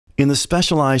In the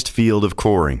specialized field of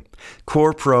coring,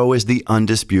 CorePro is the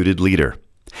undisputed leader.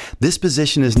 This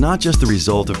position is not just the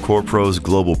result of CorePro's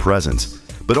global presence,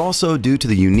 but also due to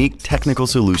the unique technical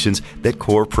solutions that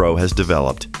CorePro has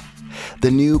developed.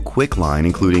 The new Quick line,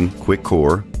 including Quick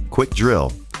Core, Quick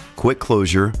Drill, Quick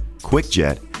Closure, Quick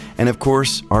Jet, and of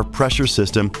course our pressure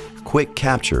system,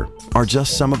 QuickCapture, are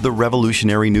just some of the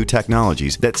revolutionary new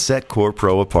technologies that set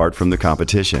CorePro apart from the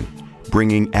competition,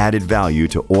 bringing added value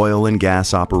to oil and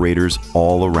gas operators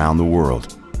all around the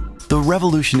world. The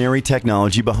revolutionary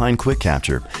technology behind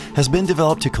QuickCapture has been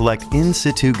developed to collect in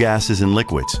situ gases and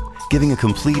liquids, giving a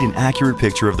complete and accurate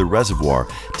picture of the reservoir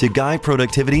to guide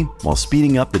productivity while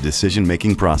speeding up the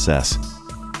decision-making process.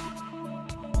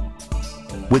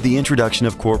 With the introduction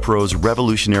of CorePro's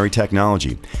revolutionary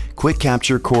technology,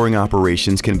 QuickCapture coring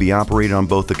operations can be operated on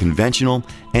both the conventional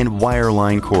and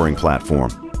wireline coring platform.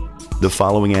 The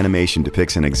following animation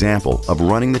depicts an example of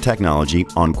running the technology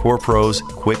on CorePro's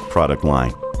Quick product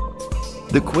line.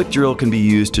 The Quick Drill can be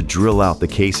used to drill out the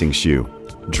casing shoe,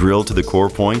 drill to the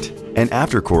core point, and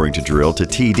after coring to drill to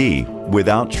TD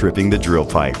without tripping the drill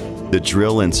pipe. The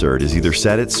drill insert is either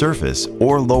set at surface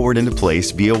or lowered into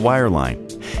place via wireline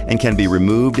and can be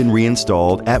removed and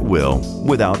reinstalled at will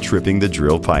without tripping the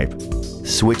drill pipe.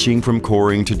 Switching from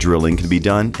coring to drilling can be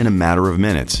done in a matter of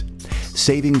minutes,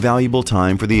 saving valuable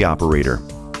time for the operator.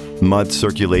 Mud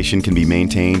circulation can be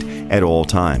maintained at all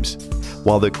times,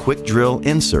 while the Quick Drill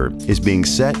insert is being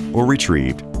set or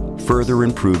retrieved, further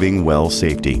improving well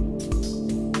safety.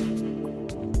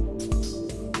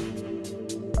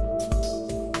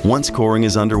 Once coring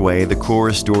is underway, the core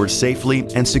is stored safely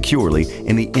and securely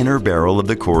in the inner barrel of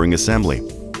the coring assembly.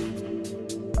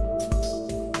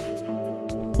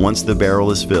 Once the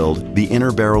barrel is filled, the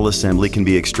inner barrel assembly can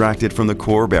be extracted from the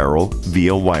core barrel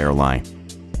via wireline.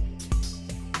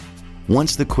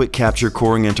 Once the QuickCapture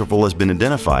coring interval has been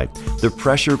identified, the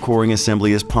pressure coring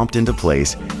assembly is pumped into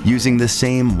place using the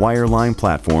same wireline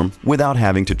platform without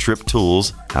having to trip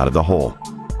tools out of the hole.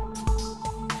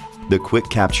 The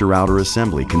QuickCapture outer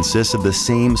assembly consists of the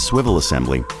same swivel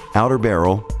assembly, outer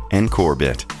barrel, and core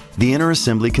bit. The inner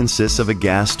assembly consists of a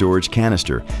gas storage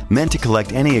canister meant to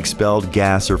collect any expelled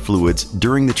gas or fluids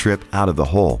during the trip out of the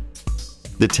hole.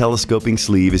 The telescoping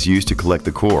sleeve is used to collect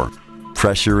the core.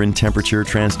 Pressure and temperature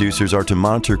transducers are to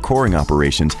monitor coring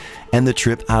operations and the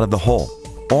trip out of the hole.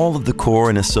 All of the core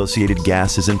and associated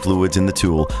gases and fluids in the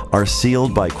tool are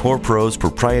sealed by CorePro's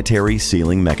proprietary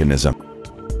sealing mechanism.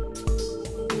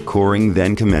 Coring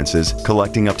then commences,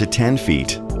 collecting up to 10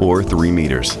 feet or 3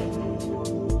 meters.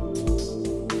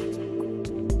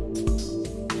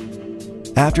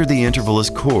 After the interval is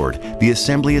cored, the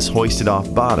assembly is hoisted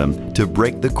off bottom to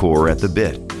break the core at the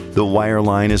bit. The wire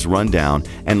line is run down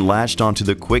and latched onto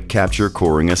the QuickCapture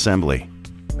coring assembly.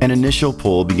 An initial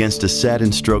pull begins to set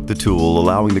and stroke the tool,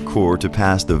 allowing the core to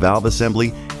pass the valve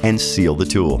assembly and seal the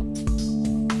tool.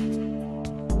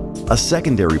 A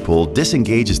secondary pull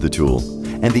disengages the tool,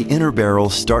 and the inner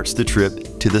barrel starts the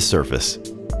trip to the surface.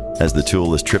 As the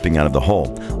tool is tripping out of the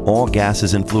hole, all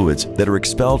gases and fluids that are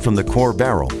expelled from the core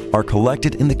barrel are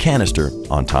collected in the canister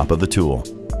on top of the tool.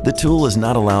 The tool is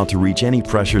not allowed to reach any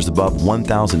pressures above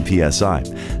 1000 psi,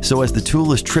 so as the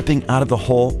tool is tripping out of the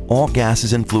hole, all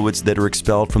gases and fluids that are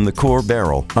expelled from the core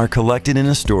barrel are collected in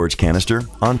a storage canister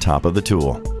on top of the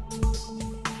tool.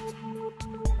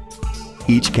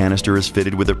 Each canister is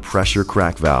fitted with a pressure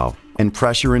crack valve and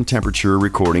pressure and temperature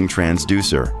recording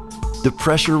transducer. The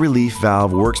pressure relief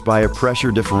valve works by a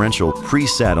pressure differential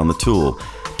preset on the tool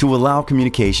to allow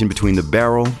communication between the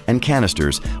barrel and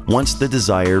canisters once the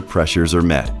desired pressures are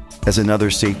met. As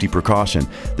another safety precaution,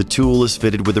 the tool is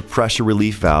fitted with a pressure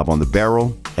relief valve on the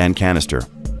barrel and canister.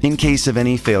 In case of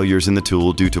any failures in the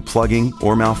tool due to plugging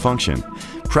or malfunction,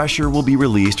 pressure will be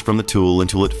released from the tool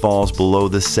until it falls below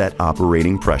the set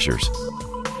operating pressures.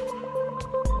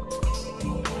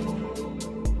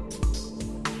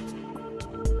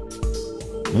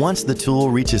 Once the tool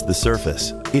reaches the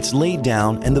surface, it's laid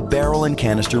down and the barrel and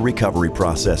canister recovery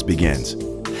process begins.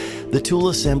 The tool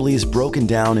assembly is broken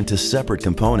down into separate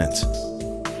components.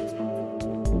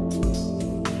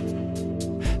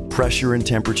 Pressure and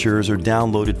temperatures are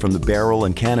downloaded from the barrel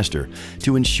and canister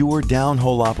to ensure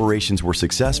downhole operations were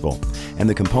successful, and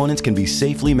the components can be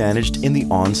safely managed in the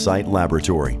on-site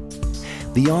laboratory.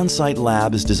 The on-site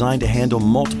lab is designed to handle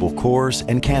multiple cores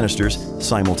and canisters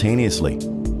simultaneously.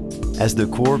 As the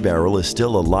core barrel is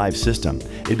still a live system,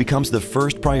 it becomes the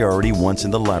first priority once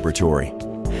in the laboratory.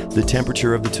 The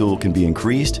temperature of the tool can be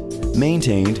increased,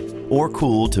 maintained, or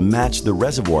cooled to match the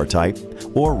reservoir type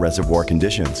or reservoir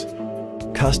conditions.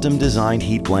 Custom designed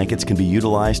heat blankets can be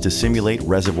utilized to simulate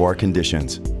reservoir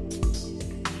conditions.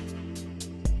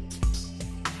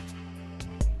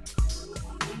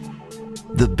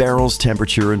 The barrel's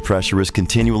temperature and pressure is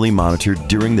continually monitored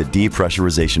during the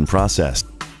depressurization process.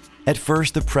 At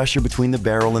first, the pressure between the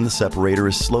barrel and the separator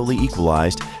is slowly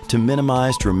equalized to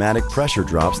minimize dramatic pressure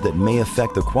drops that may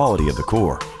affect the quality of the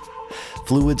core.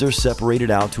 Fluids are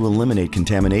separated out to eliminate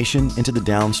contamination into the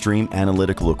downstream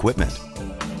analytical equipment.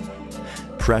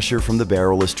 Pressure from the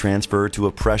barrel is transferred to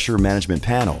a pressure management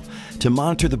panel to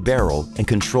monitor the barrel and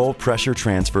control pressure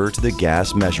transfer to the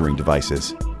gas measuring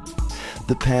devices.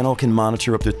 The panel can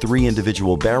monitor up to 3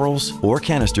 individual barrels or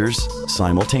canisters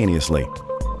simultaneously.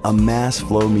 A mass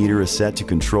flow meter is set to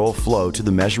control flow to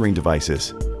the measuring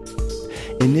devices.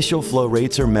 Initial flow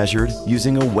rates are measured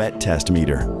using a wet test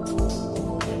meter.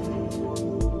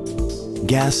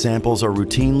 Gas samples are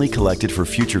routinely collected for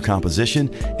future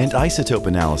composition and isotope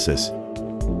analysis.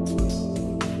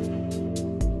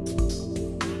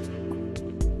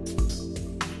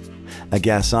 A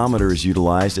gasometer is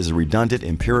utilized as a redundant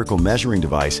empirical measuring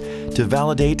device to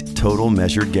validate total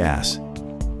measured gas.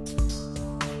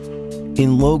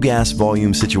 In low gas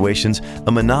volume situations,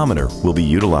 a manometer will be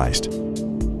utilized.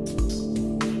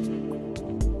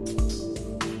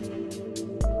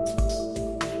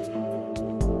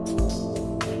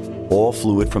 All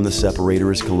fluid from the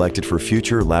separator is collected for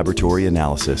future laboratory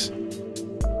analysis.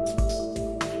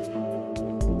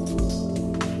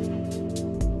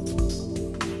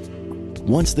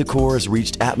 Once the core has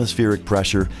reached atmospheric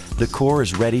pressure, the core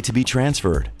is ready to be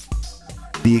transferred.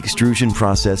 The extrusion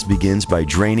process begins by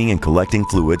draining and collecting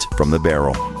fluids from the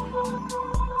barrel.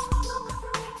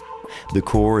 The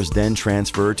core is then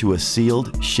transferred to a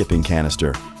sealed shipping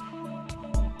canister.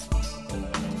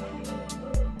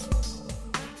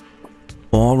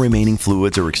 All remaining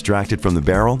fluids are extracted from the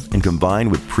barrel and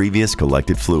combined with previous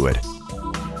collected fluid.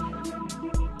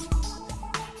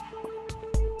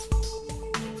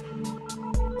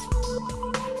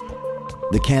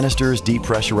 The canister is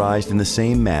depressurized in the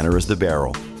same manner as the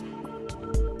barrel.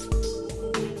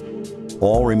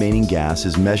 All remaining gas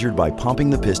is measured by pumping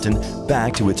the piston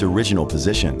back to its original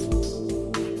position.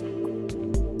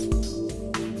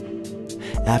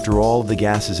 After all of the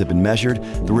gases have been measured,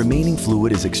 the remaining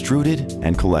fluid is extruded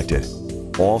and collected.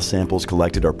 All samples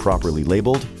collected are properly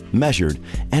labeled, measured,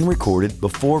 and recorded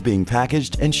before being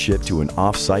packaged and shipped to an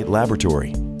off-site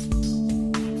laboratory.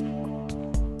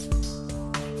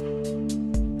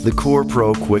 The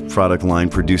CorePro Quick product line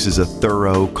produces a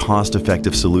thorough,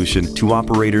 cost-effective solution to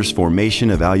operators' formation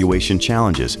evaluation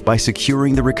challenges by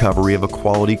securing the recovery of a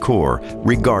quality core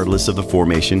regardless of the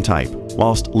formation type,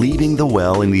 whilst leaving the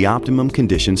well in the optimum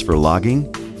conditions for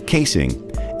logging,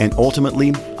 casing, and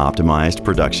ultimately optimized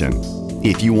production.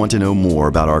 If you want to know more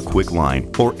about our Quick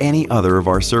line or any other of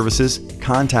our services,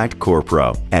 contact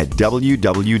CorePro at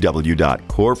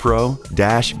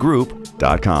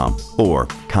www.corepro-group.com or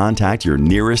contact your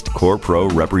nearest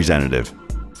CorePro representative.